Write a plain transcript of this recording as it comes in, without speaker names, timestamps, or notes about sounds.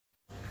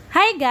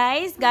Hi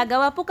guys!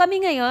 Gagawa po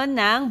kami ngayon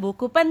ng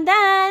buko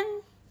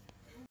pandan.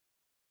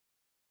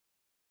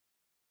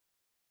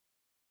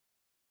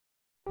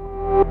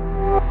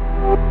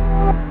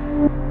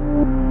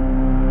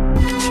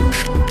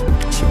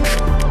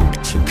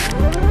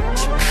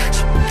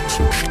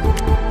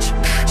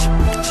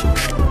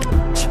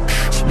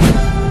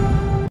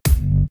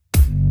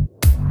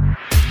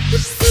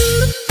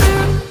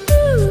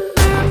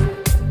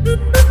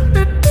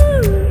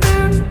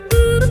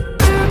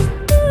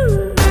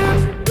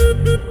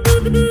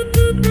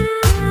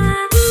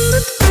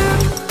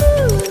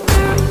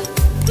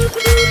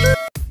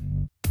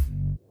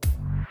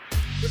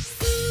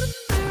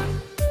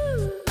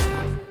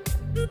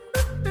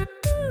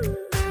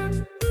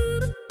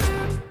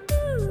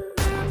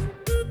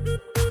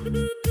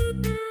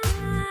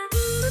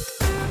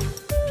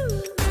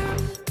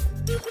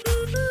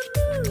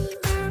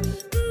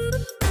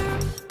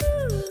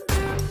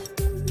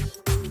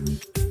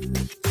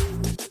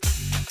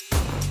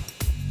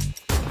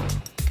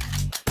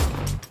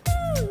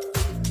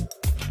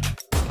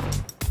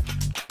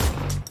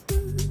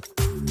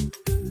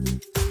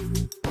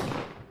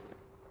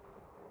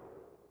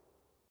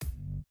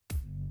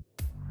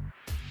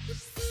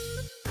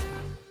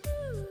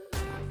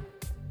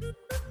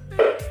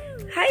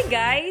 Hi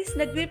guys!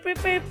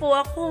 Nagpe-prepare po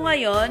ako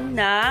ngayon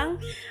ng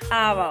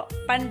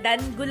pandan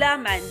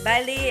gulaman.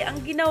 Bali,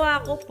 ang ginawa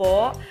ko po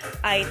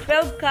ay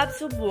 12 cups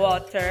of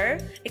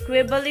water,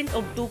 equivalent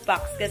of 2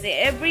 packs.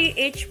 Kasi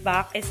each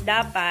pack is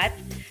dapat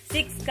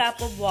 6 cup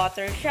of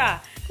water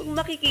siya. Kung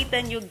makikita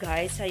nyo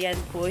guys, ayan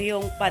po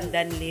yung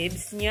pandan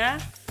leaves niya.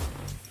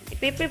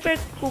 Ipe-prepare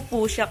ko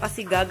po siya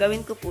kasi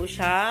gagawin ko po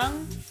siyang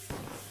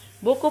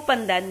buko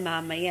pandan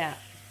mamaya.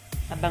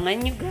 Abangan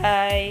nyo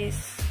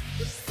guys!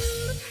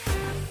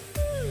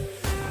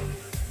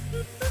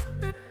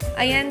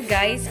 Ayan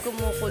guys,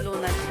 kumukulo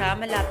na siya.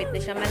 Malapit na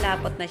siya,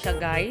 malapot na siya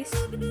guys.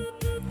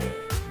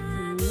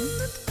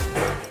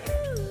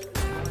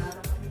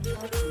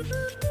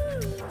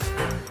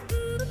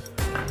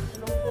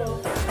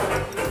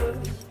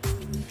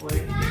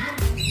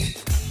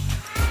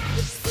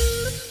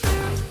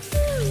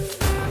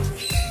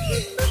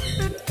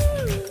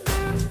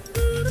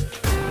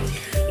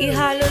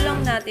 Ihalo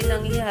lang natin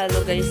ang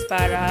ihalo guys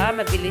para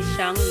mabilis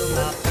siyang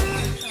lumapot.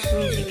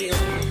 Sige.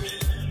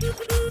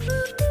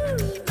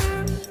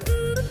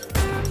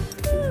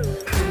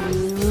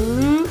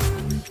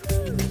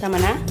 Tama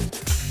na?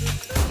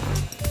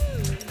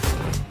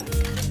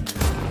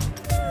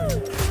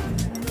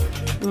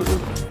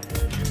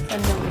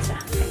 Saan yung isa?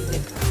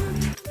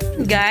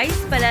 Guys,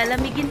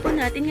 palalamigin po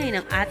natin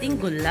ngayon ang ating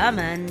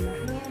gulaman.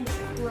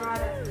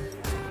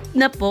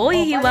 Na po,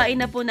 hihiwain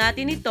na po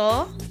natin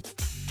ito.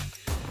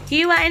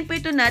 Hiwain po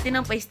ito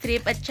natin ng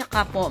pa-strip at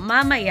saka po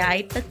mamaya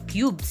ay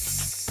cubes.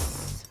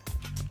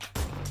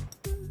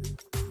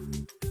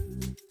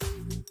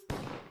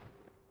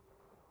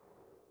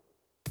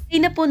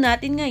 Na po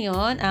natin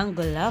ngayon ang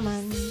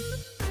gulaman.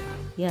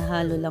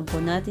 Ihalo lang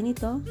po natin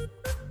ito.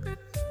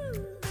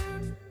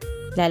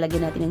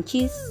 Lalagyan natin ng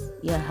cheese.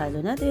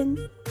 Ihalo natin.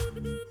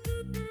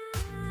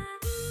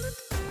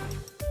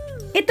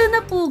 Ito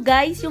na po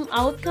guys yung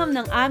outcome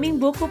ng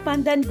aming buko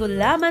pandan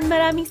gulaman.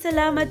 Maraming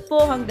salamat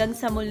po. Hanggang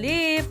sa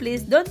muli.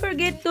 Please don't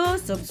forget to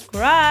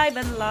subscribe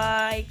and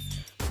like.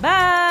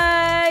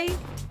 Bye!